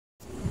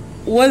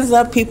What's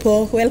up,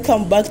 people?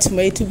 Welcome back to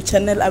my YouTube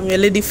channel. I'm your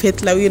lady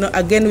Faith Lawino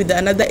again with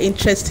another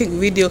interesting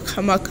video.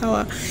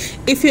 Kamakawa.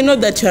 If you know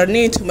that you are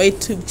new to my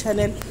YouTube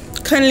channel,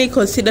 kindly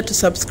consider to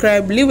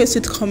subscribe. Leave a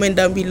sweet comment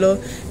down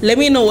below. Let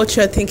me know what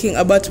you are thinking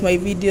about my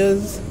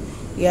videos.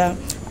 Yeah.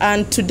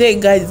 And today,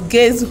 guys,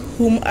 guess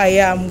whom I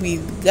am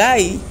with?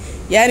 Guy.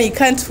 Yani,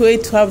 can't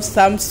wait to have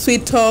some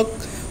sweet talk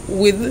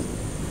with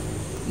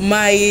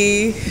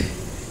my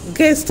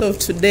guest of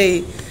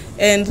today.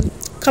 And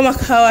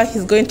Kamakawa,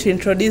 he's going to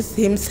introduce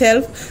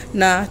himself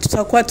na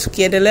tutakuwa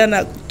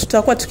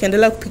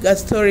tukiendelea kupiga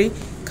story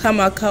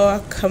Kamakawa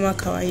kama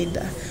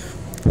kawaida.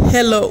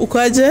 Hello,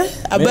 ukoaje?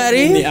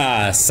 Habari?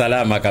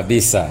 Salama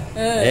kabisa.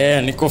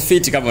 Niko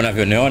fit kama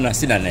unavyoniona,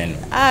 sina neno.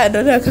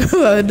 Ndio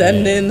kama una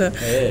neno.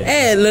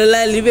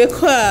 Lola,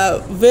 limekuwa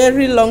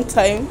very long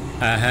time.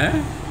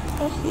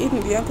 Hii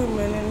ndio yako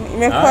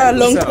imekuwa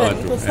long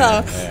time.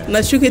 Sawa.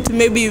 Nashuku it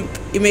maybe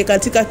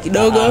imekatika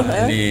kidogo.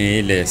 Ni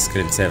ile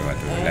screen saver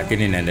tu,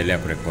 lakini inaendelea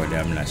kurekodi,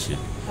 hamna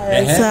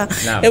shida.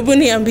 Hebu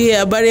niambie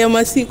habari ya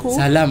masiku.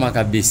 Salama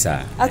kabisa.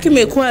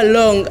 Imekuwa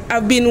long.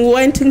 I've been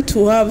wanting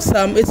to have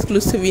some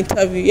exclusive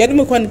interview. Yaani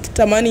nimekuwa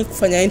nikitamani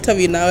kufanya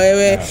interview na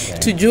wewe,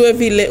 tujue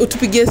vile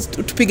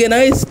utupige na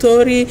wewe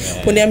story,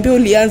 uniambie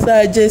ulianza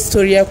aje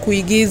story ya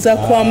kuigiza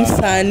kwa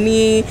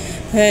msanii.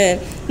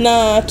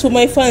 Na to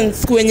my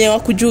fans wenye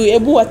wakujui,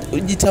 hebu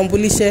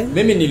ujitambulishe.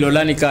 Mimi ni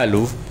Lolani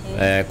Kalu,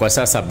 kwa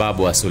sasa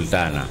Babu wa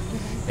Sultana.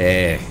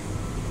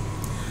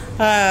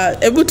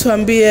 Hebu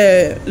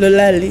tuambie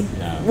Lolali.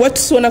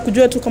 Watu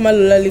wanakujua tu kama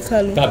Lolali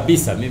Kalu.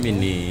 Kabisa, mimi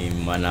ni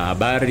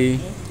mwanahabari,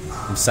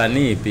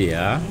 msanii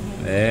pia.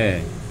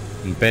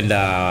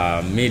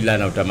 Mpenda mila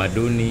na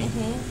utamaduni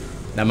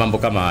na mambo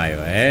kama hayo.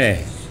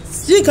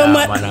 Sijui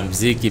kama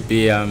mwanamuziki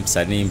pia,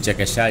 msanii,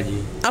 mchekeshaji.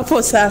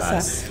 Hapo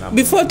sasa.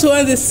 Before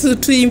tuanze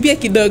tuimbie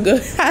kidogo.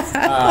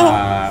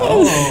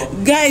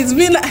 Guys,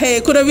 mimi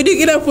kuna video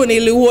kile hapo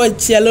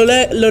niliwatch ya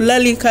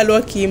Lolali Kalu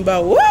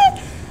akiimba.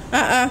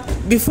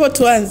 Before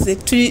tuanze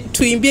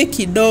tuimbie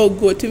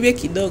kidogo,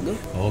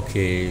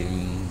 Okay.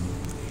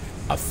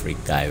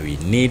 Africa, we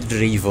need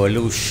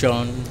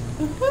revolution.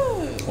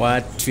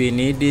 What we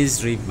need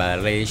is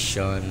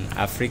liberation.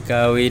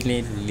 Africa, we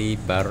need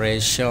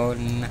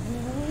liberation.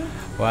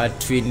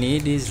 What we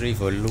need is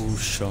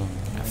revolution.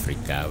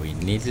 Africa, we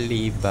need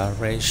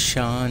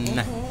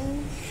liberation.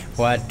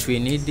 What we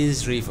need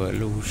is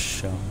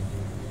revolution.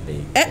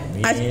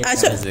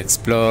 As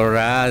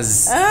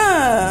explorers,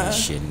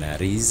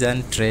 missionaries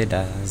and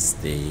traders,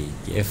 they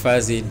gave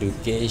us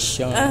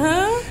education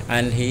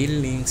and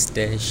healing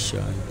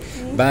station,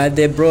 but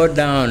they brought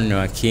down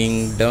our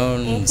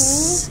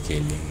kingdoms,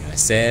 killing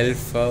ourselves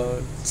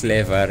for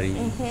slavery.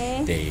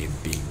 They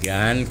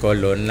began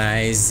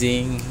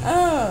colonizing,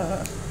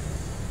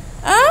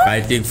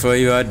 fighting for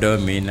your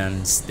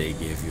dominance. They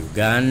gave you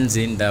guns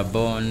in the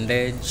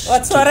bondage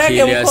to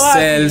kill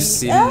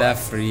yourselves in the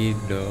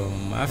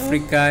freedom.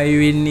 Africa,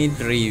 we need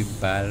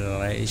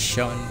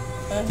liberation.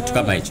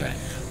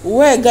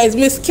 Well, guys,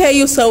 mesikia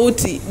hiyo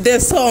sauti. The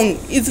song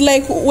is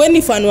like when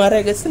you fan wa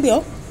reggae,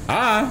 sindio?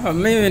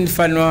 Mimi ni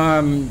fan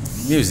wa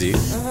music.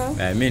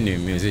 Mimi ni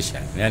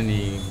musician.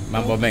 Yani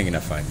mambo mengi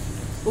nafanya.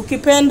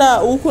 Ukipenda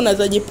huku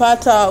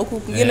unazajipata, huku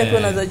kwingine pia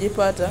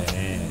unazajipata.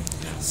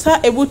 Sasa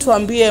hebu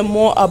tuambie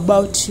more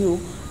about you.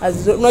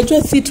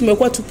 Unajua si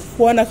tumekuwa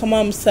tukikuona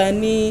kama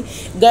msanii.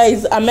 Guys,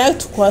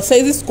 ameact kwa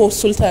sizes kwa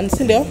Sultan,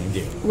 si ndio?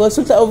 Kwa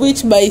Sultan, of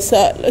which by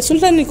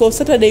Sultan iko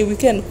Saturday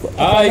weekend.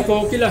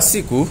 Iko kila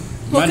siku,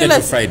 Monday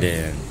to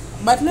Friday.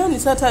 But leo ni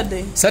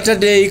Saturday.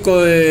 Saturday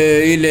iko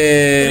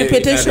ile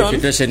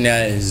repetition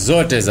ya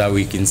zote za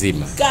wiki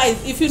nzima. Guys,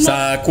 if you know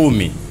saa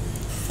 10.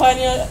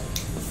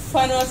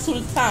 Fan wa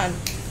Sultan,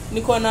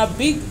 niko na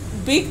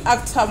big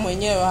actor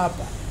mwenyewe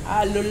hapa.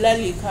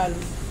 Lolali Kalu.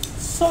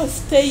 So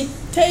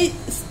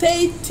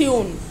stay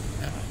tuned.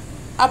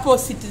 Hapo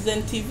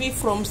Citizen TV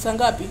from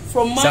sangapi?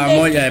 From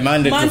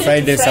Monday to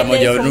Friday saa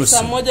 1:30.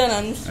 Saa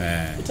 1:30.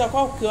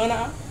 Utakuwa ukiona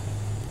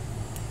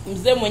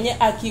mzee mwenye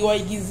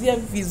akiwaigizia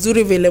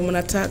vizuri vile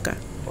mnataka.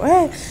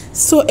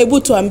 So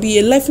hebu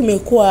tuambie life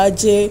imekuwa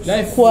aje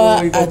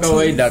kwa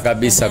kawaida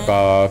kabisa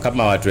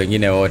kama watu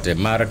wengine wote.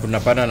 Mara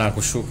tunapanda na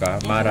kushuka,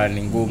 mara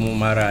ni ngumu,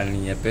 mara ni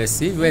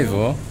nyepesi,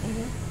 hivyo.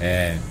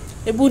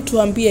 Hebu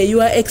tuambie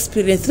your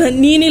experience. Na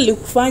nini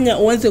likufanya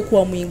uanze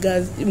kuwa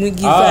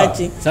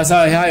mwigizaji? Sasa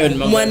hayo ni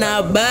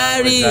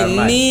mwanahabari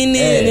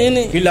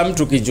nini? Kila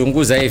mtu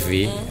kichunguza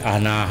hivi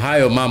ana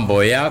hayo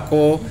mambo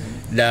yako,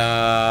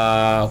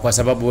 kwa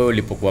sababu wewe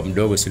ulipokuwa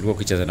mdogo ulikuwa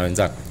ukicheza na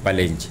wenzako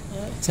pale nje.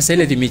 Sasa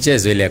ile ni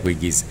michezo ile ya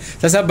kuigiza.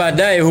 Sasa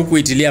baadaye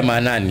hukuitilia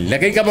maanani.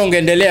 Lakini kama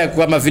ungeendelea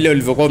kama vile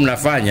ulivyokuwa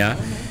mnafanya,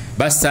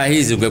 basi saa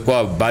hizi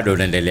ungekuwa bado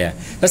unaendelea.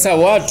 Sasa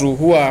watu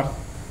huwa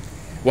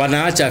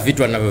wanaacha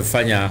vitu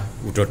wanavyofanya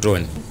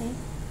utotoni.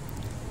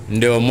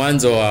 Ndio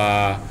mwanzo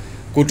wa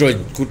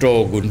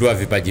kutogundua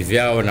vipaji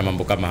vyao na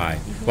mambo kama haya.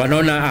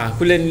 Wanaona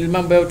kule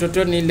mambo ya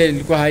utotoni ile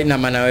ilikuwa haina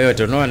maana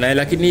yoyote, unaona,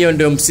 lakini hiyo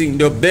ndio msingi,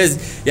 ndio base,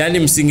 yani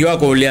msingi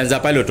wako ulianza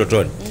pale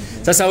utotoni.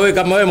 Sasa wewe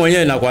kama wewe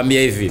mwenyewe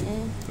nakwambia hivi,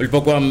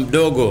 ulipokuwa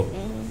mdogo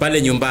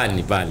pale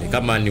nyumbani pale,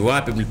 kama ni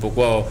wapi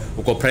mlipokuwa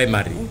uko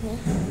primary.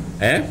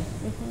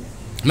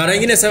 Mara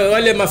nyingine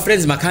wale ma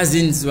friends ma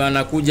cousins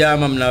wanakuja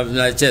ama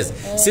mnacheza.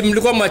 Si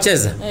mlikuwa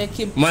mwacheza?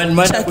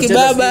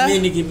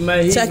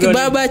 Chaki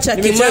baba,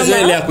 chaki mama.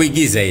 Ile ya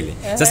kuigiza ile.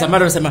 Sasa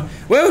mara unasema,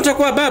 "Wewe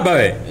utakuwa baba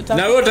wewe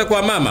na wewe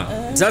utakuwa mama."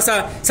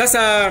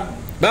 Sasa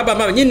baba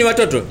mama, nyinyi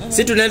watoto,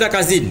 sisi tunaenda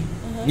kazini.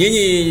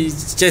 Nyinyi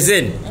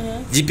chezeni.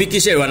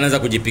 Jipikishe, wanaanza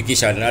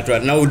kujipikisha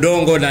na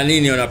udongo na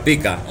nini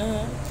wanapika.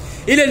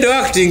 Ile ndio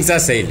acting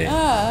sasa ile.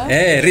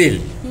 Real.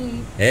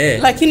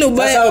 Lakini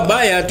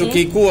ubaya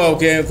tukikuwa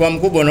kwa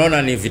mkubwa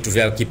unaona ni vitu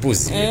vya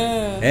kipuzi.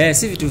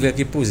 Si vitu vya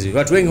kipuzi.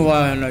 Watu wengi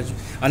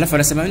alafu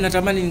anasema mimi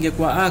natamani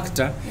ningekuwa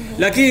actor.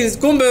 Lakini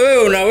kumbe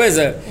wewe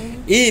unaweza.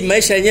 Hii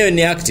maisha yenyewe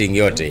ni acting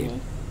yote hii.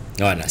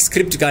 Unaona,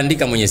 script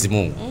kaandika Mwenyezi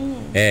Mungu.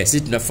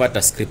 Sisi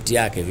tunafuata script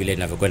yake vile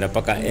inavyokwenda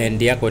mpaka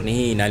end yako ni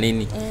hii na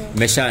nini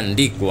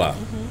imeshaandikwa.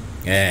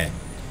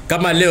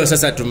 Kama leo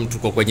sasa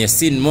tuko kwenye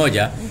scene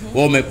moja,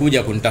 wewe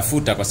umekuja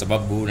kunitafuta kwa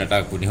sababu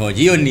unataka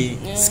kunihoji. Hiyo ni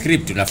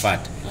script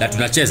tunafuata na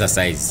tunacheza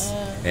size.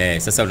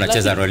 Sasa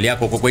unacheza role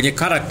yako uko kwenye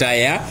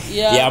character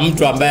ya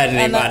mtu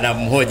ambaye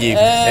anamhoji.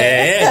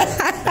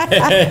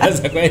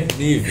 Sasa kwa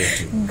hivyo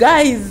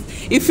guys,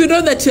 if you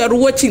know that you are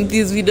watching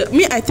this video,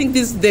 I think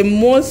this is the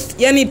most,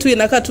 yani tu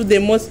inakaa tu the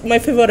most my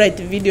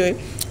favorite video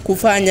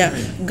kufanya.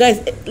 Guys,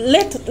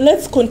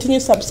 let's continue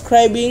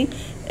subscribing,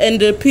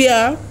 and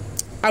pia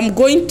I'm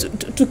going to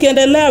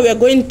tukiendelea, we are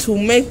going to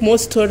make more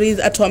stories.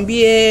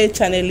 Atuambie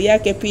channel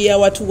yake pia,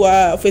 watu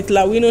wa Faith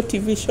Lawino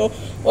TV show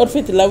or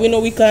Faith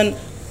Lawino, we can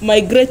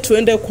migrate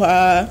tuende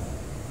kwa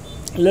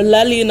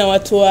Lolali, na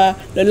watu wa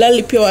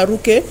Lolali pia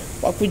waruke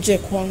wakuje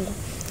kwangu.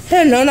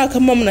 Naona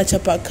kama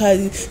mnachapa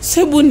kazi.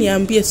 Sebu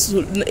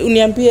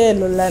uniambie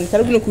Lolani,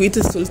 karibu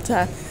nikuite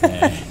Sultana.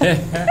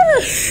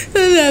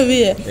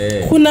 Niambie.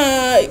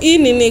 Kuna hii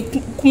nini,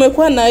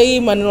 kumekuwa na hii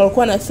maneno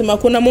walikuwa nasema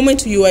kuna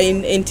moment you are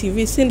in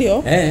NTV, si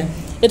ndio?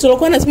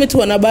 Walikuwa nasema tu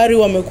wanahabari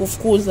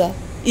wamekufukuza.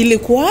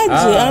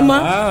 Ilikuwaje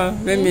ama?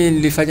 Mimi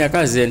nilifanya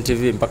kazi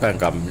NTV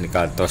mpaka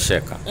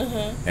nikatosheka.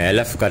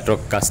 Alafu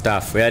katoka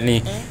staff.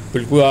 Yaani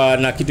kulikuwa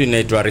na kitu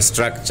inaitwa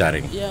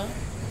restructuring.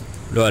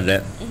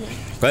 Ndio.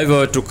 Kwa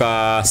hivyo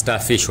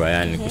tukastaffishwa,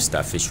 yani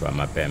kustaffishwa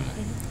mapema.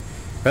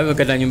 Kwa hivyo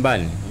kaenda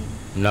nyumbani,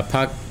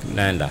 mnapack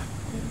naenda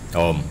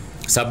home.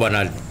 Sababu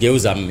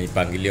anageuza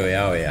mipangilio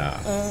yao ya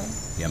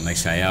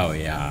maisha yao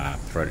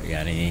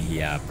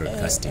ya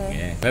broadcasting.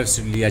 Kwa hivyo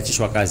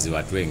tuliachishwa kazi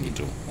watu wengi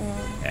tu.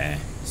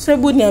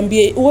 Sebu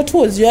niambie, what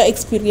was your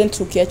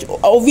experience ukiachwa?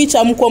 Au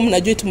vicha mko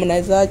mnajua tu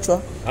mnaweza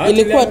achwa?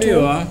 Ilikuwa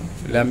tu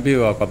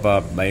tuliambiwa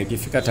kwamba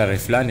ikifika tarehe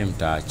fulani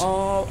mtaacha.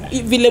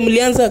 Vile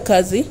mlianza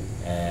kazi?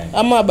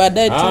 Ama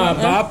baadaye tu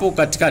hapo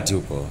katikati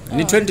huko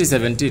ni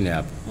 2017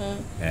 hapo.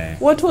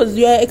 What was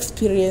your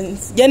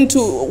experience? Yani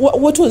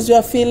what was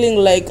your feeling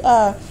like?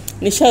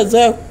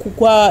 Nishazoea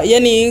kukua,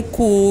 yani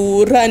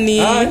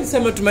kurani.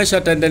 Nisema tumaisha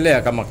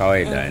ataendelea kama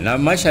kawaida. Na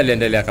maisha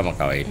yaliendelea kama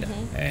kawaida.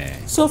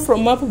 So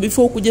from hapo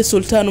before kuje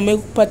Sultana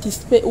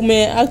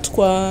umeact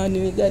kwa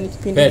nini gani,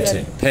 kipindi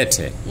gani?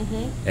 Pete.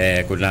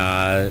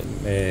 Kuna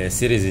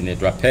series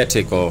inaitwa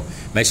Pete kwa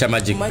Maisha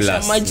Magic Plus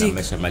na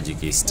Maisha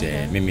Magic East.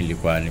 Mimi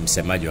nilikuwa ni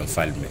msemaji wa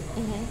mfalme.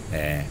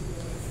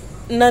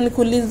 Na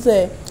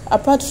nikuulize,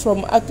 apart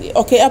from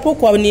hapo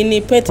kwa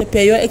nini Pete,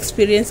 pia your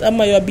experience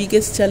ama your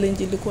biggest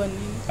challenge ilikuwa nini?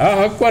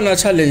 Hakuwa na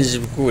challenge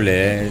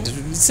kule.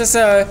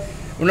 Sasa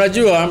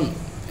unajua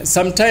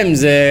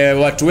sometimes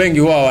watu wengi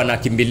huwa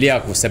wanakimbilia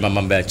kusema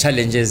mambo ya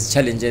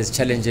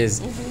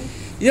challenges.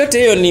 Yote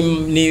hiyo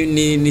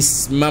ni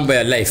mambo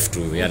ya life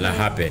tu yana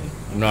happen.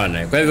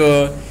 Unaona? Kwa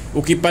hivyo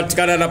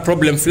ukipatikana na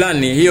problem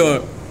fulani,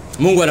 hiyo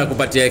Mungu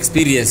anakupatia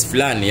experience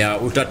fulani ya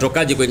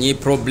utatokaje kwenye hii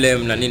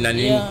problem na nini na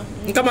nini.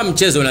 Kama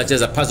mchezo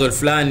unacheza puzzle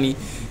fulani,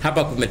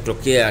 hapa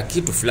kumetokea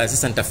kitu fulani,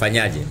 sasa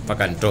nitafanyaje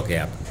mpaka nitoke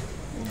hapa.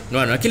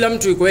 Unaona? Kila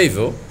mtu yuko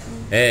hivyo.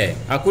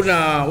 Hakuna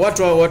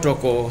watu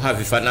wako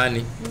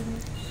havifanani.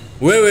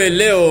 Wewe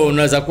leo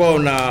unaweza kuwa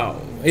una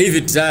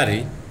hivi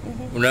tayari,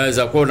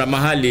 unaweza kuwa una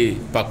mahali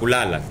pa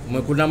kulala.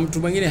 Kuna mtu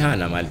mwingine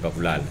hana mahali pa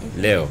kulala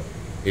leo.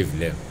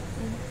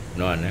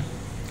 Unaona?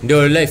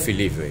 Ndio life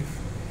ilivyo hivi.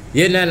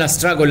 Yeye naye ana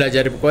struggle,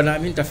 ajaribu kuona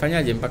mimi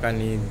nitafanyaje mpaka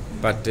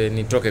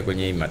nitoke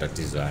kwenye hii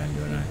matatizo haya,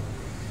 ndio naye.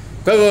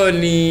 Kwa hivyo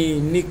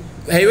ni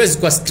haiwezi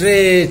kwa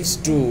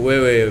straight tu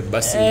wewe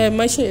basi.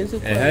 Maisha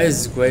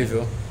haiwezi kwa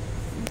hivyo.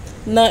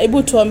 Na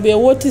hebu tuambie,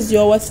 what is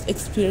your worst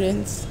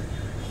experience?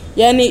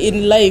 Yani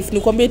in life,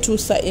 nikwambie tu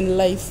in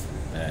life.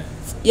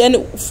 Yani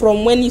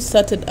from when you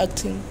started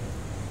acting.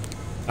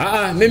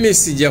 Mimi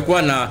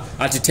sijakuwa na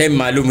at time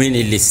maalum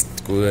hii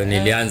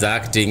nilianza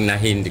acting na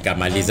hii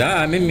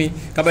nikamaliza. Mimi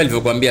kama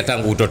nilivyokuambia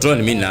tangu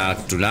utotoni mimi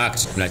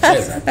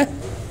tunacheza.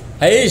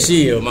 Haishi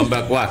hiyo mambo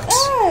ya kuact.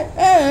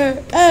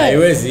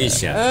 Haiwezi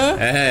isha.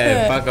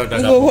 Mpaka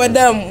utakapo kwa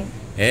damu.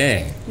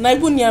 Na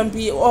hebu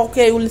niambie,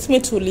 ulisema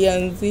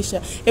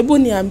tulianzisha. Hebu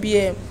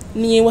niambie,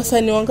 ni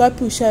wasanii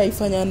wangapi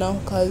ushaifanya nao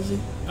kazi?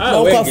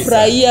 Na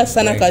ukafurahia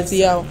sana kazi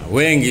yao?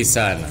 Wengi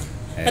sana.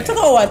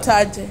 Nataka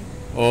uwataje.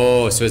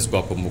 Siwezi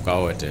kuwakumbuka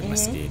wote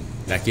maskini.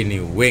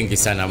 lakini wengi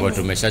sana ambao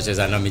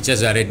tumeshacheza na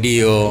michezo ya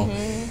redio,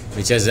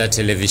 michezo ya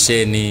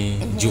televisheni,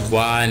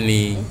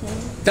 jukwaani.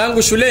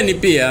 Tangu shuleni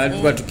pia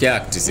tulikuwa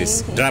tukiact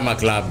sisi, drama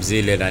club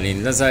zile na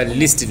nini. Sasa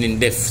list ni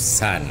ndefu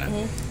sana.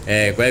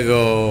 Kwa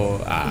hivyo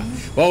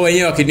wao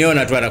wenyewe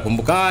wakiniona tu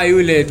wanakumbuka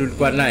yule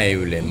tulikuwa naye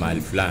yule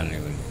mahali fulani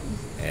yule.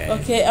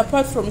 Okay,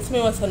 apart from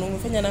sema wasanii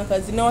umefanya nao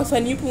kazi, na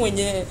wasanii yupo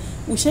mwenye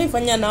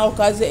ushaifanya nao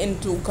kazi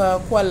and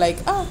ukakuwa like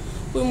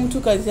huyu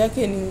mtu kazi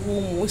yake ni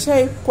ngumu,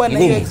 ushaikuwa na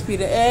hiyo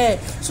experience?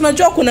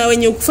 Tunajua kuna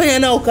wenye kufanya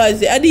nao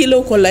kazi hadi ile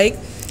uko like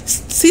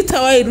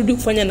sitawahi rudi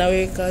kufanya na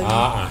wewe kazi.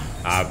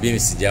 Mimi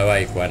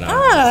sijawahi kuwa na.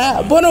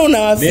 Mbona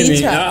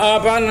unawaficha?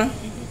 Hapana.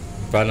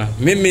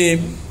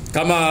 Mimi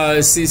kama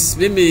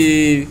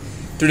mimi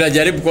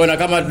tunajaribu kuona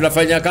kama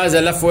tunafanya kazi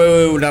alafu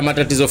wewe una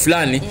matatizo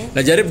fulani,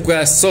 najaribu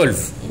kuya solve.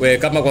 Wewe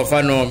kama kwa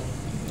mfano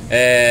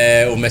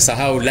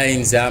umesahau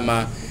lines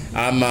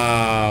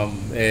ama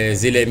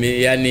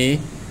zile yani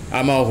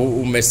ama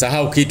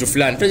umesahau kitu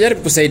fulani,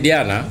 tunajaribu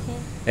kusaidiana.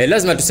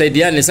 Lazima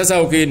tusaidiane.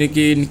 Sasa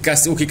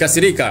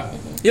ukikasirika,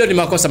 hiyo ni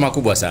makosa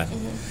makubwa sana.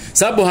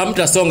 Sababu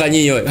hamtasonga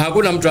nyinyi.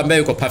 Hakuna mtu ambaye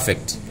yuko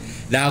perfect.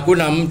 Na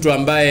hakuna mtu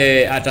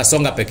ambaye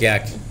atasonga peke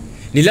yake.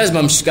 Ni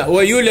lazima mshika.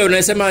 Wewe yule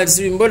unasema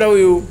mbona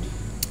huyu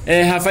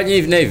hafanyi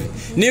hivi na hivi.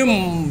 Ni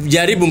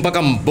mjaribu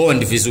mpaka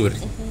mbond vizuri.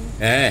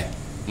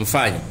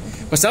 Mfanye.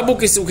 Kwa sababu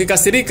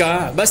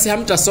ukikasirika basi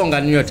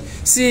hamtasonga nyote.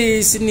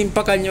 Si ni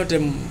mpaka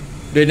nyote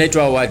ndio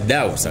inaitwa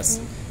wadau sasa.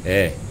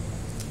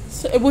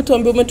 Hebu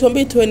tuambie,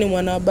 umetuambia tu ni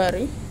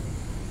mwanahabari.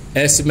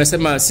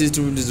 Simesema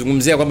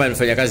tulizungumzia kwamba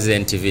nimefanya kazi za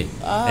NTV.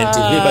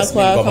 NTV basi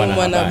kwa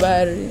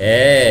mwanahabari.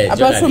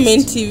 Apart from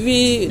NTV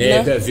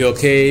na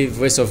VOK,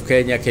 Voice of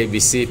Kenya,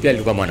 KBC pia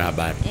nilikuwa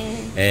mwanahabari.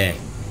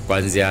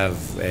 Kuanzia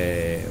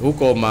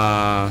huko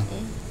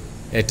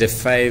 85,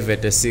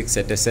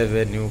 86,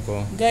 87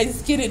 huko. Guys,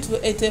 kiri to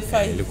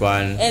 85.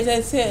 Ilikuwa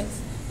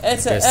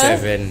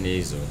 87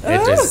 hizo.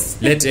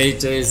 Late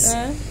 80s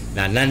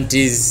na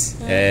 90s.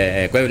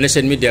 Kwa hivyo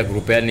Nation Media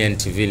Group yani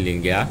NTV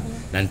lingia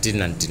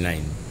 1999.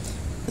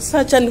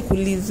 Sacha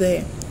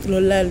nikuulize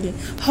Lolali,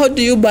 how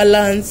do you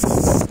balance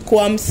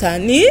kuwa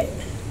msanii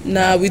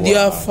na with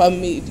your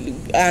family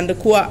and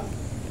kuwa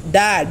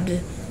dad?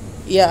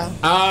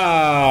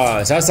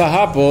 Sasa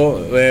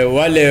hapo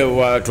wale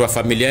watu wa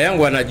familia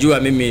yangu wanajua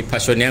mimi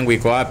passion yangu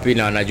iko wapi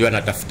na wanajua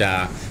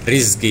natafuta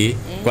riziki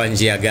kwa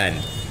njia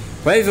gani.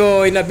 Kwa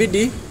hivyo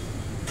inabidi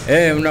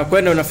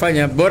unakwenda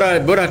unafanya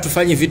bora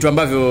tufanye vitu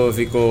ambavyo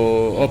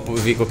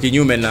viko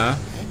kinyume na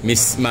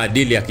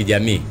maadili ya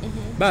kijamii.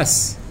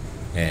 Basi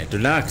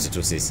tuna act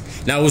tu sisi.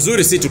 Na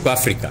uzuri sisi tuko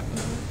Afrika.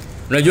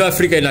 Unajua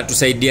Afrika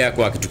inatusaidia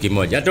kwa kitu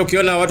kimoja. Hata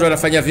ukiona watu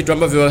wanafanya vitu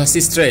ambavyo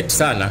si straight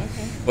sana,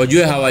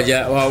 wajue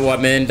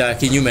wameenda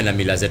kinyume na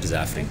mila zetu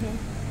za Afrika.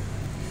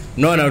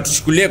 Unaona,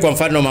 tuchukulie kwa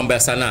mfano mambo ya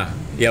sanaa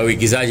ya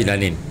uigizaji na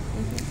nini.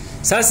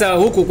 Sasa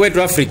huku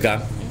kwetu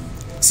Afrika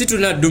sisi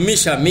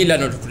tunadumisha mila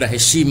na tuna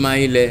heshima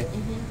ile.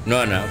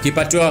 Unaona,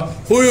 ukipatiwa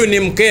huyu ni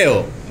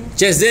mkeo,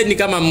 chezeni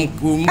kama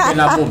mke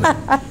na mume.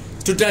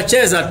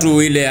 Tutacheza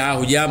tu ile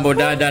hujambo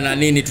dada na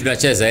nini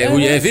tunacheza.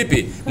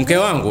 Vipi mke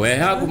wangu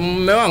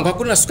mume wangu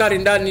hakuna sukari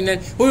ndani,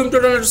 huyu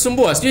mtoto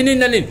anatusumbua sijui nini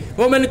na nini,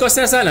 wewe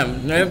umenikosea sana,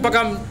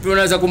 mpaka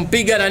tunaweza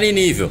kumpiga na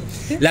nini hivyo.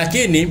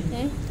 Lakini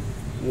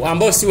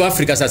ambao si wa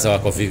Afrika sasa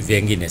wako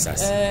vingine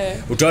sasa.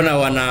 Utaona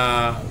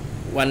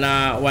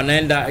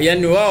wanaenda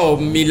yani wao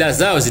mila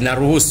zao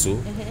zinaruhusu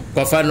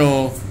kwa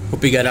mfano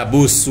kupigana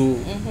busu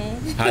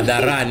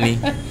hadharani.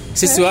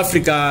 Sisi wa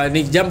Afrika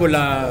ni jambo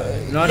la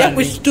naona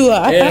kushtua.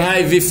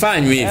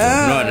 Haivifanywi hivyo.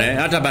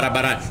 Unaona hata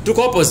barabarani.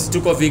 Tuko opposite,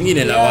 tuko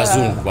vingine na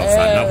wazungu kwa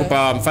mfano.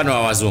 Nakupa mfano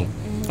wa wazungu.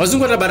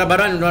 Wazungu hata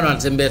barabarani ndio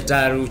wanatembea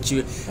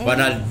taruchi,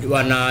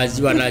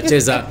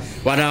 wanacheza,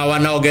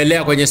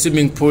 wanaogelea kwenye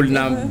swimming pool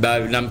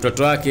na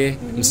mtoto wake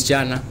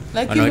msichana.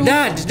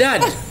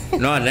 Dad.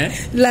 Unaona?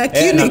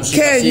 Lakini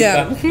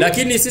Kenya.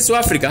 Lakini sisi wa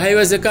Afrika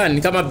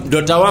haiwezekani. Kama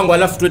dota wangu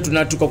alafu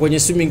tuko kwenye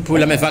swimming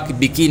pool amevaa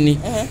bikini.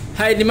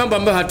 Hai ni mambo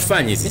ambayo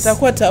hatufanyi sisi.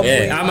 Itakuwa tabu.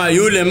 Ama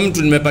yule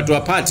mtu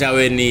nimepatwa pata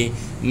awe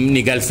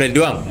ni girlfriend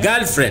wangu.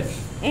 Girlfriend.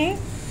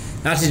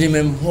 Hata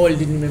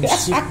nimemhold,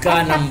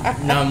 nimemshika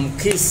na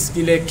mkiss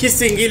ile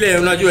kissing ile,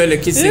 unajua ile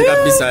kissing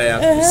kabisa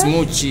ya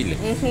smooch ile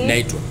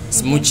inaitwa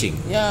smooching.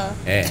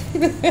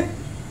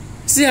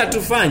 Si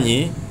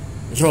hatufanyi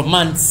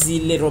romance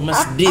ile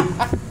romance deep.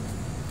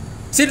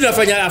 Si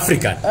tunafanya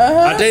African.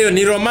 Hata hiyo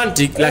ni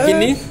romantic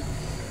lakini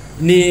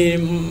ni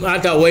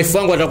hata wife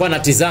wangu atakuwa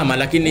anatizama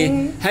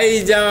lakini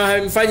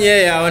haimfanyi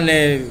yeye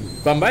aone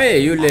kwamba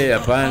yule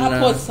hapana.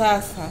 Hapo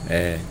sasa.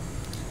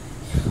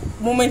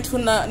 Moment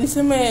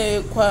niseme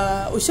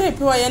kwa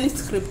ushaipewa yani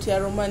script ya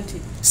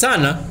romantic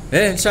sana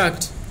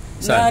exact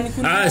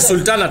sana.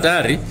 Sultana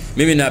tayari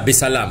mimi na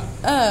Bisalama.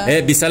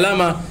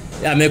 Bisalama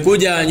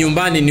amekuja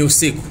nyumbani ni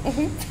usiku.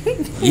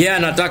 Yeye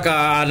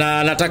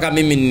anataka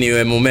mimi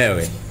niwe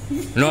mumewe.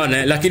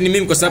 Unaona, lakini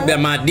mimi kwa sababu ya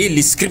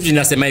maadili script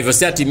inasema hivyo,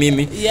 si ati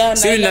mimi.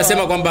 Si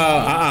ninasema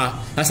kwamba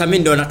sasa mimi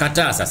ndio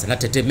nakataa, sasa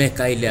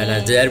natetemeka ile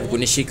anajaribu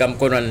kunishika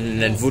mkono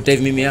ananivuta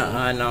hivi mimi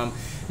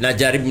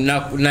najaribu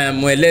na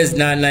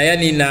mueleza na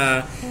yani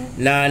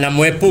na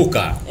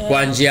muepuka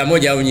kwa njia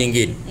moja au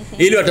nyingine,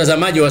 ili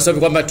watazamaji wasome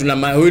kwamba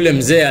tuna yule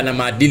mzee ana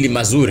maadili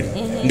mazuri,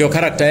 ndio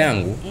karakta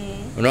yangu.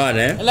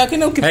 Unaona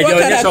lakini ukipewa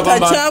karakta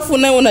chafu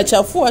nawe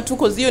unachafua tu,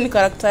 kwa hiyo ni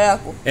karakta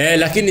yako.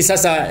 Lakini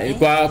sasa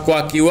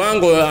kwa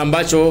kiwango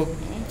ambacho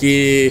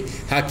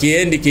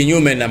hakiendi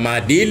kinyume na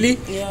maadili,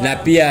 na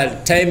pia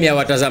time ya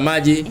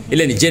watazamaji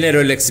ile ni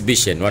general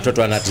exhibition,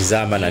 watoto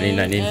wanatizama na nini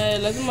na nini.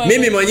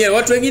 Mimi mwenyewe,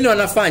 watu wengine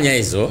wanafanya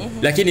hizo,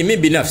 lakini mimi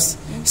binafsi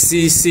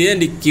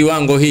siendi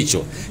kiwango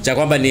hicho cha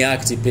kwamba ni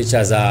act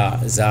picha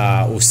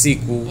za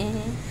usiku.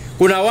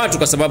 Kuna watu,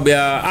 kwa sababu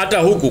ya hata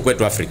huku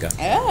kwetu Afrika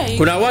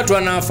kuna watu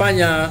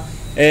wanafanya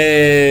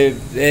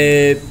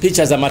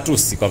picha za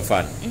matusi kwa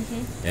mfano.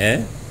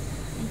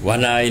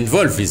 Wana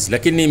involve,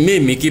 lakini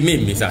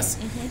mimi sasa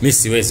mimi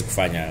siwezi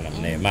kufanya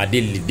namna.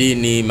 Maadili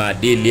dini,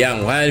 maadili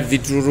yangu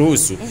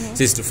havituruhusu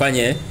sisi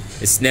tufanye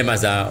sinema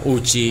za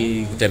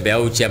uchi, kutembea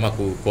uchi ama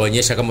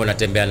kuonyesha kama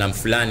unatembea na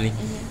fulani.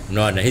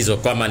 Unaona hizo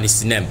kama ni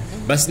sinema,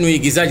 basi ni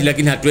uigizaji,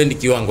 lakini hatuendi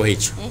kiwango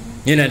hicho.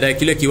 Ninaenda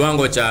kile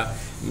kiwango cha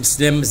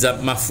sinema za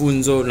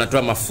mafunzo,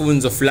 natoa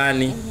mafunzo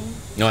fulani.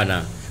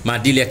 Unaona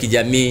maadili ya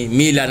kijamii,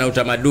 mila na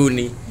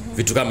utamaduni,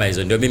 vitu kama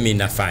hizo ndio mimi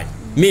nafanya.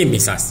 Mimi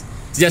sasa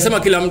sijasema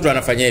kila mtu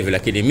anafanya hivi,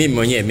 lakini mimi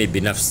mwenyewe, mimi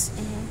binafsi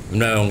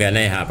mnaoongea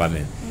naye hapa,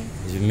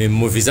 mimi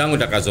movie zangu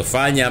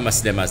nitakazofanya ama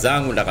sinema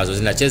zangu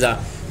nitakazozinacheza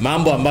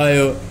mambo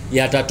ambayo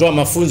yatatoa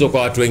mafunzo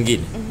kwa watu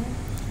wengine,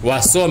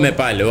 wasome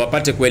pale,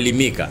 wapate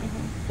kuelimika,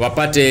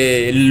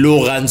 wapate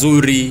lugha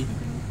nzuri,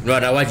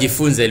 na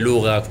wajifunze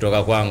lugha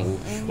kutoka kwangu,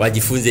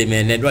 wajifunze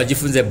menendo,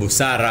 wajifunze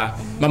busara,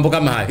 mambo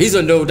kama hayo.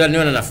 Hizo ndio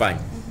utaniona nafanya,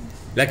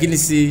 lakini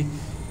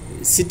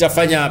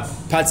sitafanya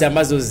parts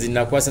ambazo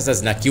zinakuwa sasa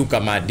zinakiuka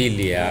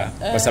maadili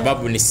kwa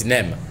sababu ni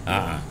sinema.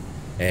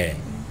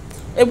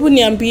 Hebu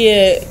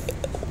niambie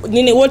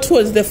nini, what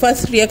was the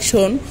first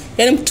reaction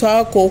yani mtu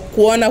wako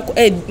kuona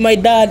my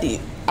dad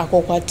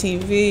ako kwa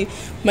TV,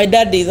 my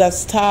dad is a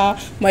star,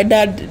 my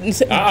dad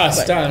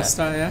star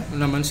yeah,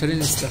 unamaanisha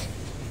nini star?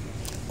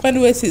 Kwani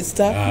wewe si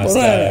star?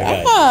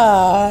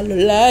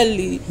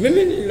 Lolali.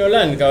 Mimi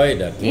Lolani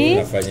kawaida tu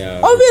nafanya.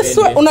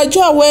 Obviously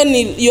unajua when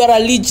you are a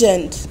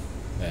legend.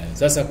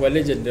 Sasa kwa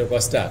legend ndio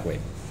kwa star kweli.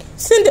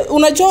 Sindi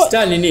unajua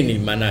star ni nini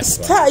maana?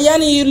 Star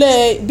yani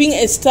yule being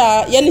a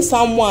star, yani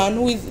someone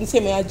who is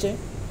nisemeaje?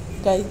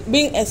 Guys,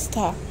 being a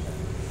star.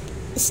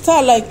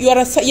 Star like you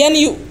are a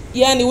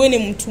yani wewe ni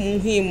mtu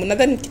muhimu.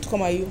 Nadhani kitu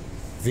kama hiyo.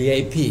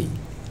 VIP.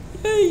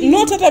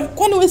 Not hata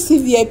kwani wewe si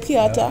VIP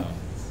hata.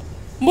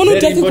 Mbona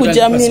unataka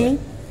kujiamini?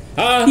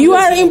 You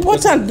are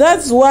important,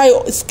 that's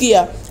why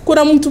sikia.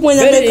 Kuna mtu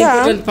mwenye amekaa. Very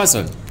important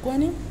person.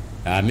 Kwani?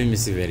 Mimi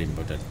si very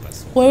important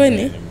person. Wewe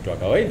ni mtu wa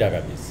kawaida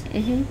kabisa.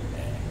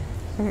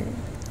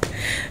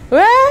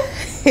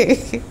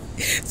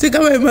 Si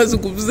kama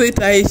mazungumzo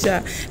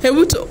itaisha.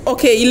 Hebu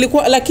okay,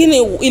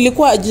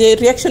 ilikuwa je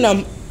reaction ya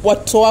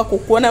watu wako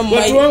kuona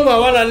watu wangu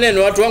hawana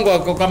neno, watu wangu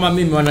wako kama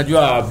mimi,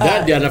 wanajua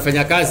dad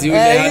anafanya kazi,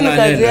 yule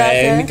hana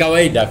neno. Ni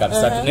kawaida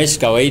kabisa, tunaishi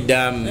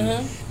kawaida,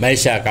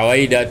 maisha ya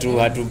kawaida tu,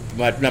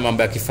 hatuna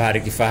mambo ya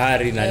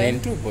kifahari na nini,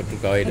 tupo tu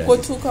kawaida. Uko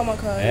tu kama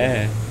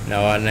kawaida.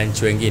 Na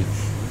wananchi wengine.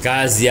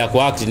 Kazi ya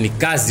kuact ni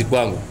kazi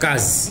kwangu,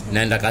 kazi.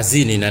 Naenda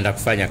kazini, naenda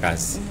kufanya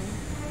kazi.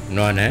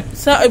 Unaona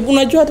Sasa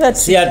unajua hata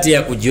si ati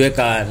ya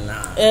kujiweka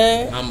na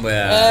mambo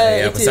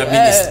ya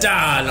kusabini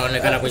star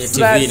naonekana kwenye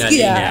TV na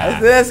nini.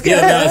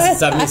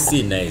 Sasa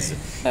sina hizo.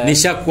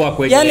 Nishakuwa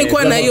kwenye yani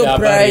kwa na hiyo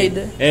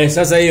pride.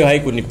 Sasa hiyo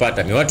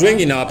haikunipata mimi. Watu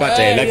wengi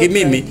nawapata lakini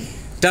mimi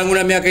tangu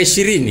na miaka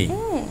 20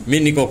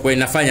 mimi niko kwa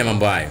nafanya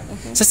mambo hayo.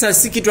 Sasa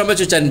si kitu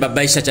ambacho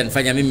chanibabaisha,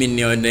 chanifanya mimi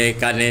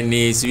nionekane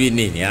ni sijui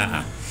nini.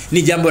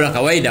 Ni jambo la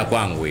kawaida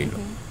kwangu hilo.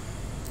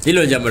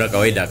 Hilo jambo la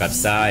kawaida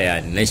kabisa,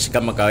 yani naishi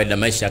kama kawaida,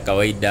 maisha ya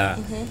kawaida,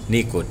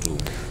 niko tu.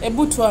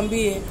 Hebu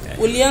tuambie,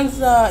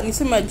 ulianza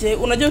nisemaje,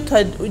 unajua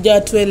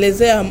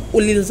hujatuelezea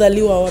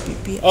ulizaliwa wapi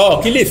pia?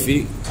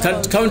 Kilifi,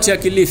 county ya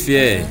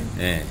Kilifi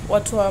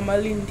Watu wa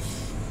Malindi.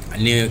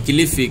 Ni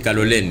Kilifi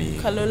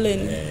Kaloleni.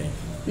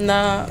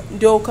 Na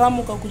ndio kama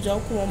ukakuja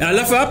huko Mombasa.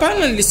 Alafu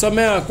hapana,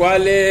 nilisomea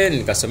Kwale,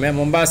 nikasomea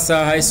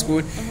Mombasa High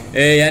School.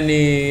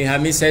 Yani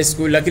Hamisi High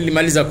School, lakini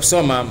nilimaliza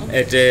kusoma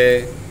at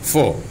 4.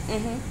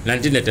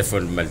 1984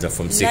 nilimaliza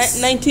form 6.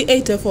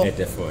 1984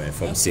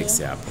 form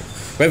 6 hapo.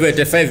 Kwa hivyo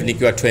 85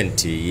 nikiwa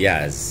 20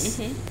 years.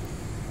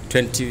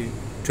 20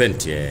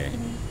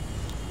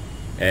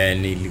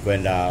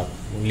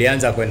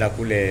 nilianza kwenda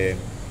kule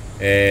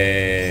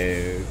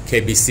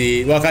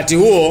KBC. Wakati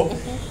huo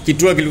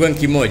kituo kilikuwa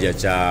kimoja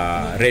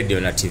cha radio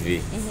na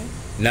TV.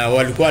 Na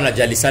walikuwa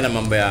wanajali sana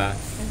mambo ya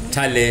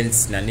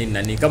talents na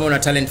nini. Kama una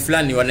talent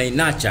fulani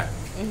wanainacha.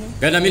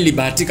 Kana mimi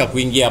nilibahatika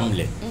kuingia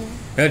mle.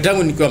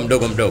 Tangu nikiwa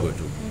mdogo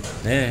tu.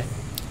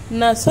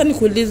 Na sasa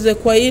nikuulize,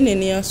 kwa nini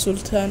ni ya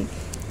Sultana?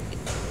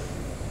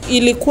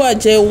 Ilikuwa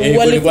je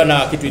walikuwa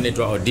na kitu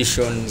inaitwa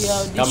auditions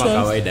kama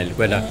kawaida,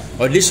 ilikuwa na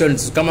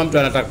auditions kama mtu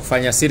anataka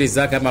kufanya series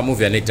zake ama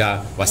movie,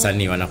 anaita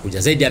wasanii wanakuja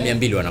zaidi ya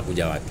 200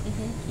 wanakuja watu.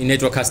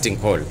 Inaitwa casting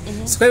call.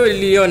 Kwa hiyo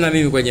niliona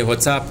mimi kwenye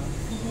WhatsApp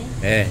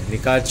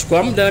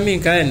Nikachukua muda na mimi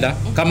nikaenda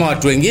kama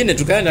watu wengine,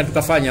 tukaenda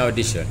tukafanya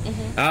audition.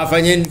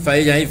 Fanyeni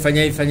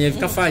fanya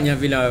kafanya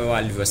vile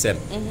walivyosema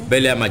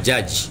mbele ya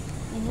majaji.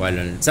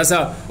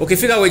 Sasa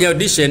ukifika kwenye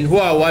audition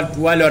huwa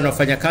wale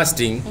wanaofanya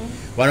casting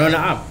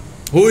wanaona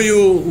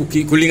huyu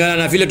kulingana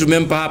na vile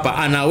tumempa hapa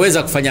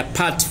anaweza kufanya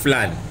part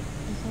fulani.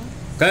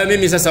 Kwa hiyo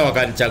mimi sasa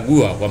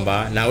wakanichagua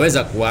kwamba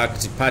naweza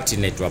kuact part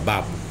inaitwa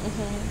Babu.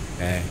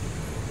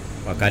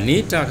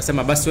 Wakaniita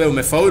wakasema basi wewe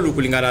umefaulu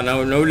kulingana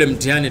na ule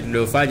mtihani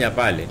tuliofanya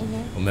pale.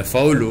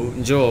 Umefaulu,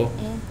 njoo.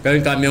 Kwa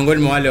hiyo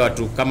miongoni mwa wale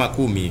watu kama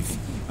 10 hivi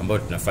ambao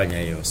tunafanya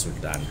hiyo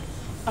Sultana.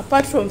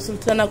 Apart from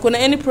Sultana, kuna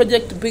any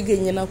project big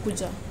yenye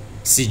inakuja?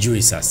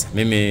 Sijui sasa.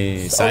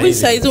 Mimi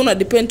saizi una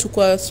depend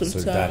kwa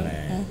Sultana.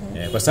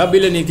 Kwa sababu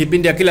ile ni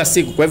kipindi ya kila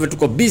siku, kwa hivyo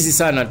tuko busy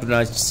sana,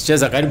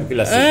 tunacheza karibu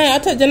kila siku.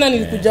 Hata jana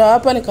nilikuja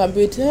hapa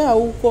nikamwambia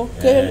huko.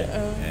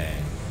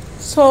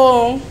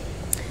 So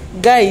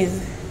guys,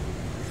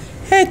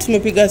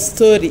 tumepiga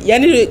story.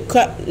 Yani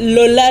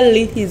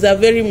Lolali is a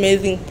very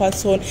amazing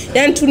person.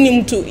 Yani tu ni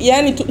mtu,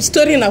 yani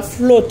story na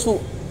flow tu.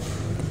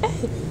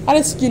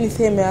 Hata sijui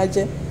niseme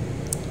aje.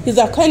 He's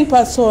a kind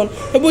person.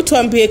 Hebu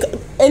tuambie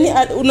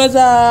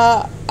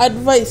unaweza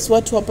advice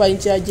watu hapa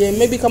nje aje,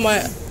 maybe kama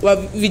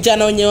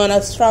vijana wenye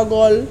wana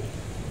struggle.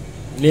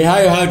 Ni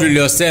hayo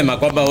tuliyosema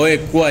kwamba wewe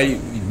kuwa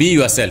be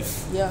yourself,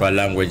 kwa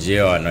language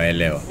yao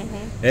wanaelewa.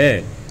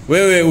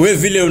 Wewe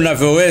vile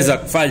unavyoweza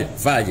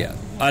fanya.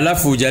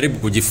 Alafu ujaribu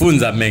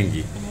kujifunza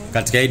mengi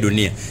katika hii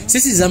dunia.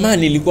 Sisi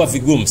zamani ilikuwa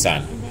vigumu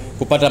sana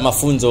kupata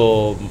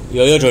mafunzo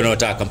yoyote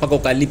unayotaka mpaka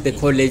ukalipe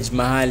college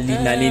mahali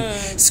na nini.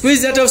 Siku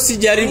hizi hata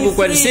usijaribu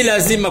si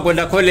lazima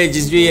kwenda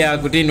college juu ya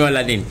kutini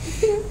wala nini.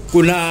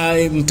 Kuna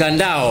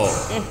mtandao.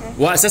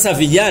 Sasa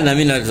vijana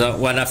mimi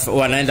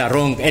wanaenda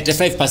wrong.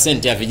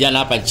 85% ya vijana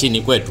hapa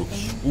nchini kwetu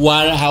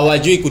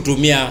hawajui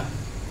kutumia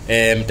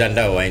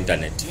mtandao wa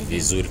internet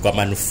vizuri kwa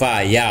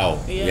manufaa yao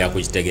ya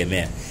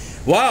kujitegemea.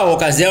 Wao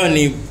kazi yao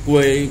ni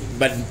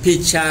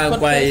picha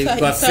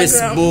kwa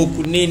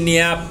Facebook nini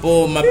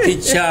hapo,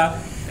 mapicha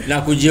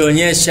na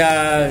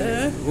kujionyesha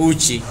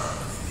uchi.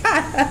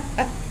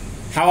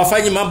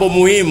 Hawafanyi mambo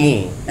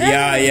muhimu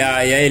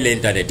ya ile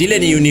internet. Ile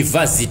ni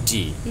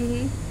university.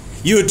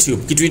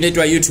 YouTube, kitu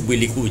inaitwa YouTube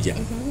ilikuja.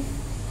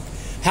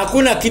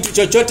 Hakuna kitu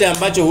chochote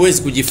ambacho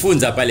huwezi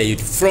kujifunza pale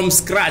YouTube from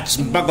scratch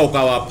mpaka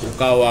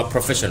ukawa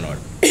professional.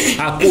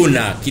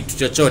 Hakuna kitu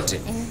chochote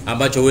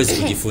ambacho huwezi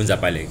kujifunza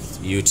pale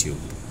YouTube.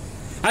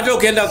 Hata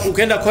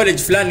ukienda college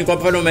fulani, kwa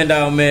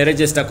mfano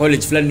umeregister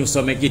college fulani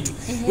usome kitu,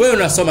 wewe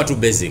unasoma tu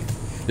basic.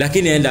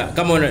 Lakini enda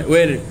kama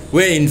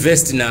wewe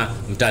invest na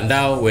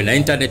mtandao, wewe na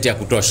internet ya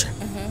kutosha.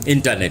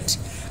 Internet.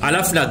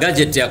 Alafu na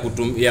gadget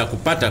ya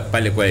kupata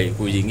pale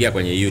kuingia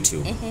kwenye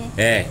YouTube.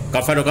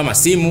 Kwa mfano kama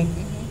simu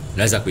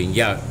unaweza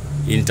kuingia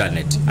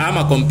internet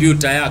ama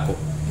kompyuta yako.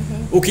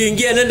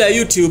 Ukiingia nenda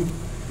YouTube,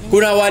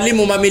 kuna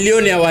walimu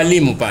mamilioni ya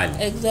walimu pale.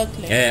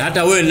 Exactly.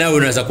 Hata wewe nawe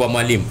unaweza kuwa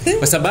mwalimu.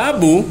 Kwa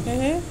sababu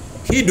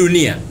hii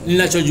dunia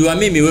ninachojua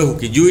mimi wewe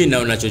hukijui, na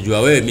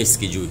unachojua wewe mimi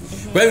sikijui.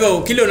 Kwa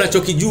hivyo kile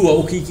unachokijua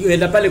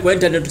ukienda pale kwa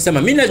internet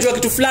ukisema mimi najua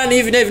kitu fulani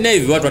hivi na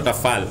hivi watu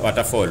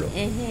watafollow.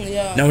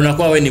 Na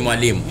unakuwa wewe ni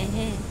mwalimu.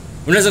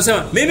 Unaweza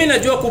kusema mimi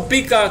najua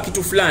kupika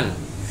kitu fulani.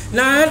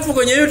 Na hata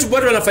kwenye YouTube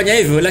watu wanafanya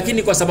hivyo,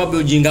 lakini kwa sababu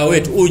ujinga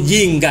wetu,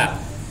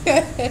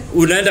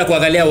 unaenda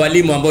kuangalia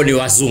walimu ambao ni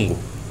wazungu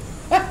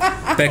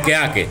peke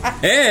yake.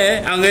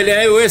 Angalia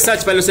wewe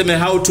search pale useme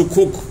how to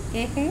cook.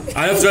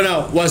 Alafu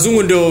tunaona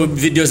wazungu ndio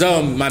video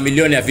zao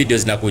mamilioni ya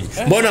videos zinakuja.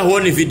 Mbona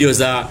huoni video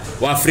za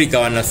Waafrika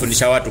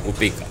wanafundisha watu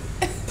kupika?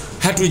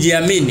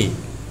 Hatujiamini.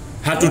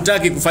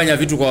 Hatutaki kufanya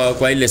vitu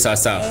kwa ile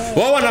sawa.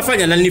 Wao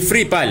wanafanya na ni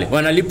free pale.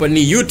 Wanalipwa,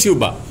 ni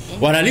YouTuber.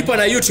 Wanalipwa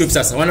na YouTube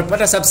sasa.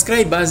 Wanapata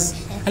subscribers.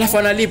 Alafu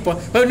analipwa.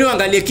 Kwa hiyo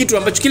niangalie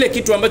kile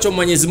kitu ambacho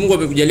Mwenyezi Mungu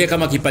amekujalia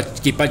kama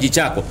kipaji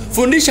chako.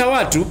 Fundisha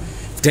watu,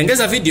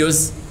 tengeza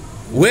videos,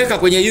 weka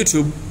kwenye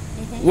YouTube.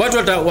 Watu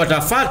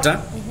watafuata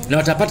na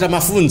watapata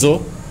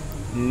mafunzo.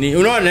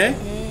 Unaona?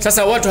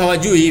 Sasa watu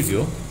hawajui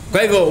hivyo.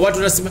 Kwa hivyo watu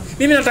wanasema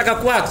mimi nataka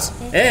kuact.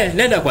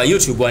 Nenda kwa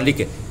YouTube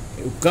uandike.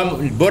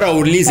 Bora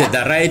uulize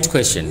the right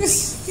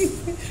questions.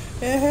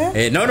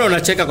 Naona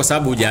unacheka kwa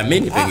sababu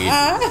hujaamini pengine.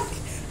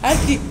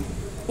 Ati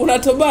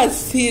unatoba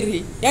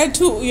siri. Yaani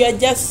tu you are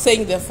just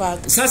saying the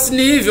fact. Sasa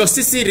ni hivyo,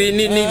 si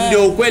siri,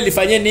 ndio ukweli.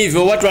 Fanyeni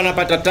hivyo, watu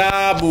wanapata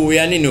taabu.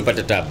 Ya nini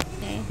upate taabu?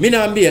 Mimi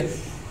naambia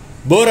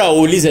bora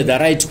uulize the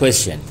right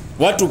question.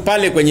 Watu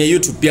pale kwenye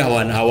YouTube pia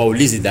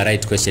hawaulizi the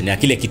right question ya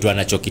kile kitu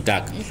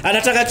anachokitaka.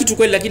 Anataka kitu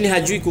kweli lakini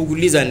hajui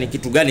kuuliza ni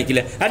kitu gani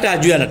kile. Hata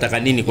hajui anataka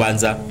nini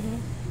kwanza.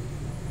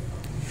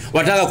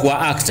 Wataka kuwa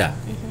actor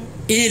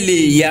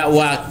ili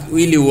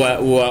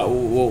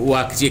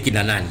waaktie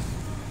kina nani?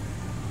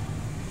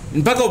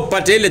 Mpaka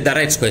upate ile the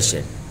right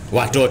question.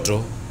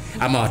 Watoto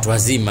ama watu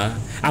wazima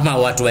ama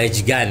watu wa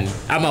age gani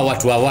ama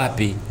watu wa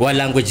wapi, wa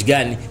language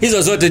gani?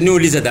 Hizo zote ni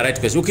ulize the right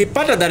question.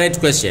 Ukipata the right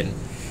question,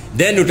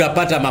 then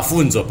utapata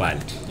mafunzo pale.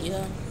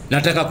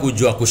 Nataka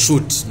kujua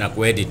kushoot na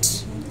kuedit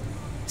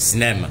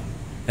sinema.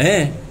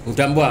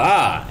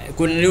 Utambua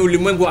kuna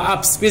ulimwengu wa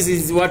apps.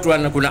 Hizi watu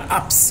kuna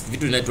apps,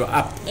 vitu vinaitwa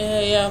app.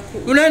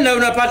 Unaenda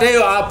unapata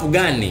hiyo app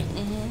gani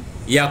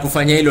ya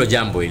kufanya hilo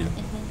jambo hilo.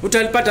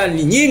 Utalipata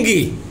ni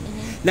nyingi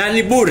na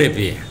ni bure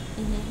pia.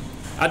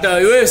 Hata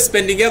wewe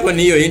spending yako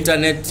ni hiyo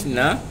internet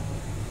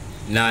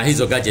na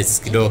hizo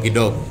gadgets kidogo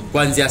kidogo.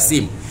 Kuanzia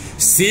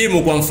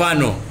simu kwa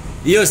mfano,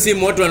 hiyo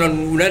simu watu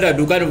unaenda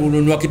dukani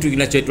kununua kitu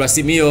kinachoitwa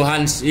simu, hiyo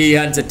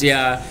handset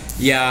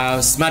ya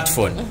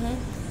smartphone.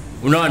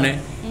 Unaona?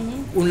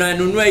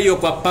 Unanunua hiyo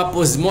kwa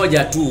purpose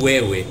moja tu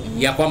wewe,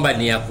 ya kwamba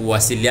ni ya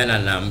kuwasiliana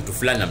na mtu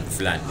fulani na mtu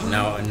fulani.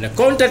 Na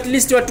contact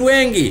list watu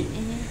wengi.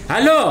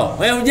 Halo,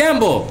 wewe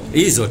hujambo?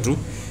 Hizo tu.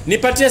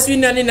 Nipatie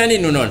swini na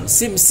nini unaona?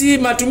 Si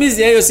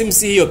matumizi ya hiyo simu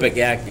si hiyo peke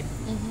yake.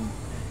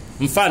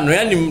 Mfano,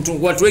 yani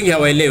watu wengi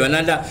hawaelewi.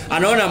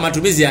 Anaona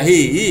matumizi ya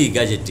hii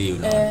gadget hii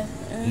unaona.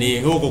 Ni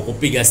huko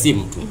kupiga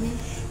simu tu.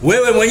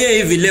 Wewe mwenyewe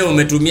hivi leo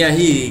umetumia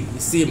hii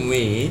simu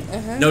hii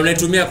na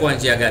unaitumia kwa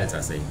njia gani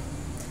sasa hivi?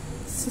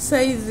 Sasa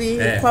hizi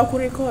kwa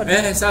kurekodi.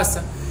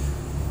 Sasa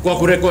kwa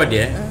kurekodi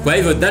Kwa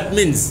hivyo that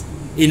means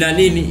ina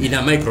nini?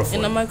 Ina microphone.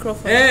 Ina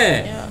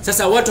microphone.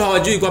 Sasa watu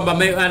hawajui kwamba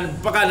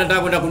mpaka anataka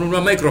kwenda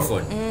kununua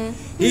microphone.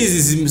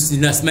 Hizi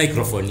zina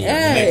microphone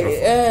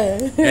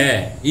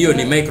hiyo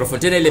ni microphone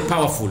tena ile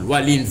powerful.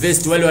 Wali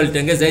invest wale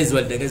walitengeza hizi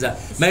walitengeza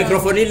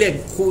microphone ile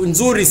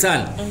nzuri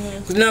sana.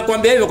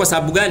 Tunakwambia hivyo kwa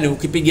sababu gani?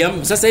 Ukipigia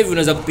sasa hivi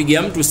unaweza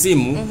kupigia mtu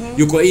simu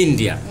yuko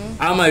India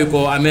ama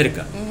yuko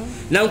America.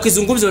 Na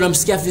ukizungumza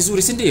unamsikia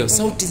vizuri, si ndio?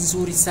 Sauti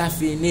nzuri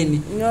safi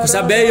nini? Kwa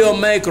sababu hiyo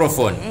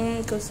microphone.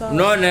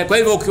 Unaona? Kwa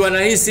hivyo ukiwa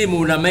na hii simu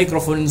una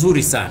microphone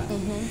nzuri sana.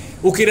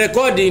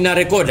 Ukirekodi ina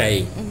rekoda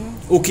hii.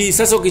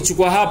 Sasa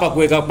ukichukua hapa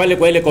kuweka pale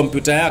kwa ile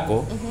kompyuta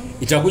yako,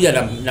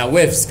 itakuja na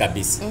waves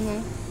kabisa.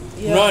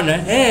 Unaona?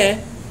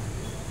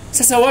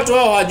 Sasa watu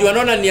hao hawajui,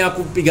 wanaona ni ya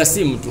kupiga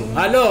simu tu.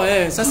 Hello,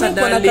 sasa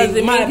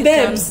darling, my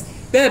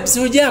babes,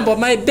 hujambo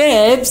my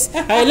babes,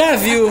 I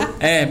love you.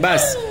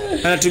 Basi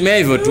anatumia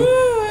hivyo tu.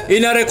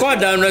 Ina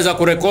rekoda, unaweza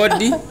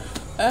kurekodi.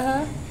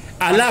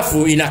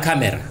 Alafu ina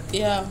kamera.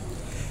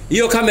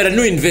 Hiyo kamera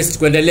ni invest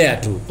kuendelea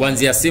tu.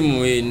 Kuanzia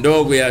simu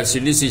ndogo ya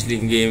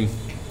shilingi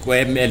kwa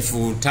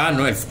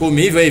 1500,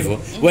 10,000 hivyo.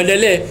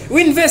 Uendelee.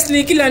 Uinvest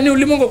ni kila ni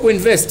ulimwengu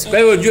kuinvest. Kwa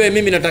hiyo ujue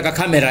mimi nataka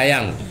kamera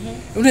yangu.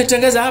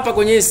 Unaitengeza hapa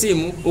kwenye hii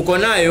simu, uko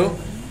nayo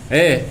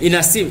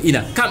ina simu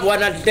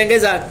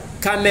wanatengeza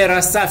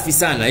kamera safi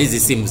sana. Hizi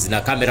simu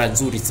zina kamera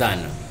nzuri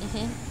sana.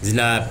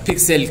 Zina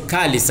pixel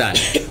kali sana.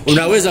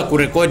 Unaweza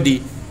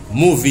kurekodi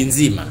movie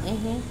nzima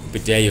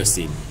kupitia hiyo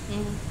simu.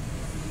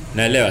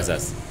 Naelewa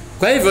sasa.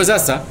 Kwa hivyo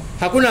sasa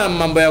hakuna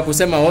mambo ya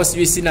kusema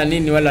sijui sina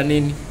nini wala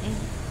nini.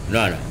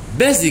 Unaona?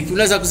 Basic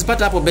unaweza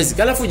kuzipata hapo basic.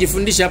 Alafu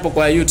ujifundishe hapo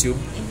kwa YouTube.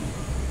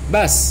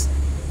 Bas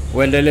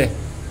uendelee.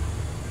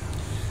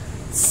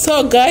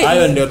 So guys,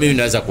 hayo ndio mimi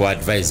naweza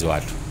kuadvise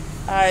watu.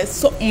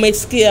 So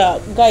umesikia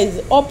guys,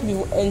 hope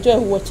you enjoy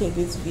watching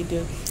this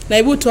video. Na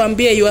hebu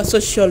tuambie your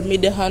social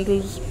media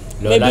handles.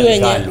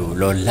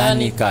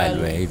 Lolani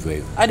Kalu hivyo.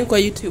 Hadi kwa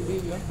YouTube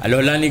hivyo.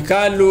 Lolani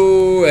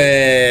Kalu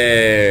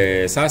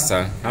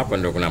sasa hapa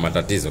ndio kuna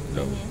matatizo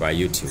kidogo kwa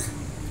YouTube.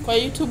 Kwa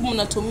YouTube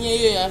mnatumia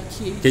hiyo ya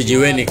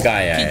Kijiweni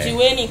Kaya.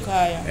 Kijiweni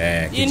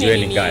Kaya.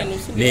 Kijiweni Kaya.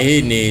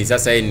 Ni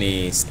sasa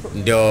hii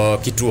ndio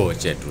kituo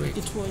chetu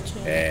hiki. Kituo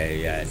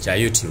chetu. Cha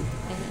YouTube.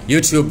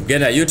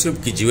 YouTube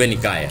Kijiweni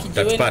Kaya.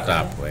 Utatupata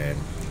hapo.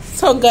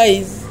 So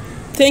guys,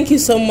 thank you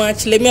so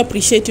much. Let me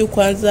appreciate you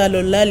kwanza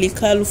Lolani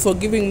Kalu for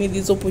giving me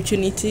this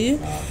opportunity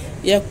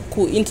ya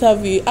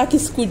ku-interview.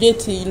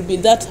 Akisikujeti, you'll be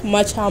that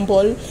much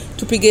humble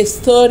to pick a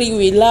story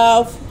we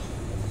love.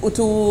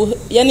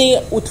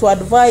 Utu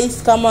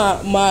advice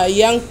kama my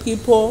young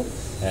people.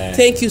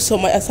 Thank you so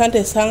much.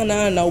 Asante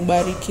sana na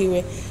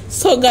ubarikiwe.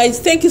 So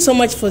guys, thank you so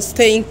much for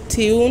staying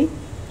tuned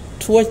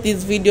to watch this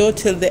video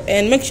till the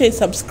end. Make sure you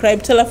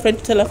subscribe. Tell a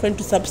friend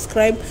to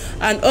subscribe.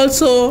 And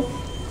also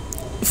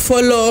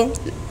follow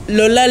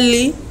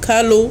Lolani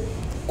Kalu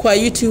kwa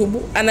YouTube.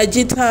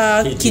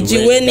 Anajita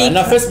Kijiweni.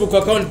 Na Facebook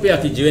account pia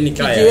Kijiweni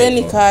Kaya.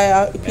 Kijiweni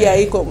Kaya pia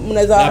iko.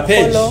 Mnaweza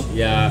follow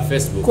ya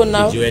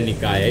Facebook Kijiweni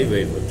Kaya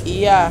hivyo.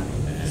 Yeah.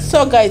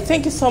 So guys,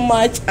 thank you so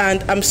much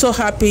and I'm so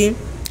happy.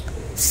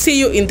 See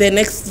you in the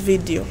next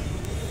video.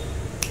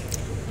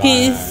 Bye.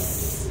 Peace.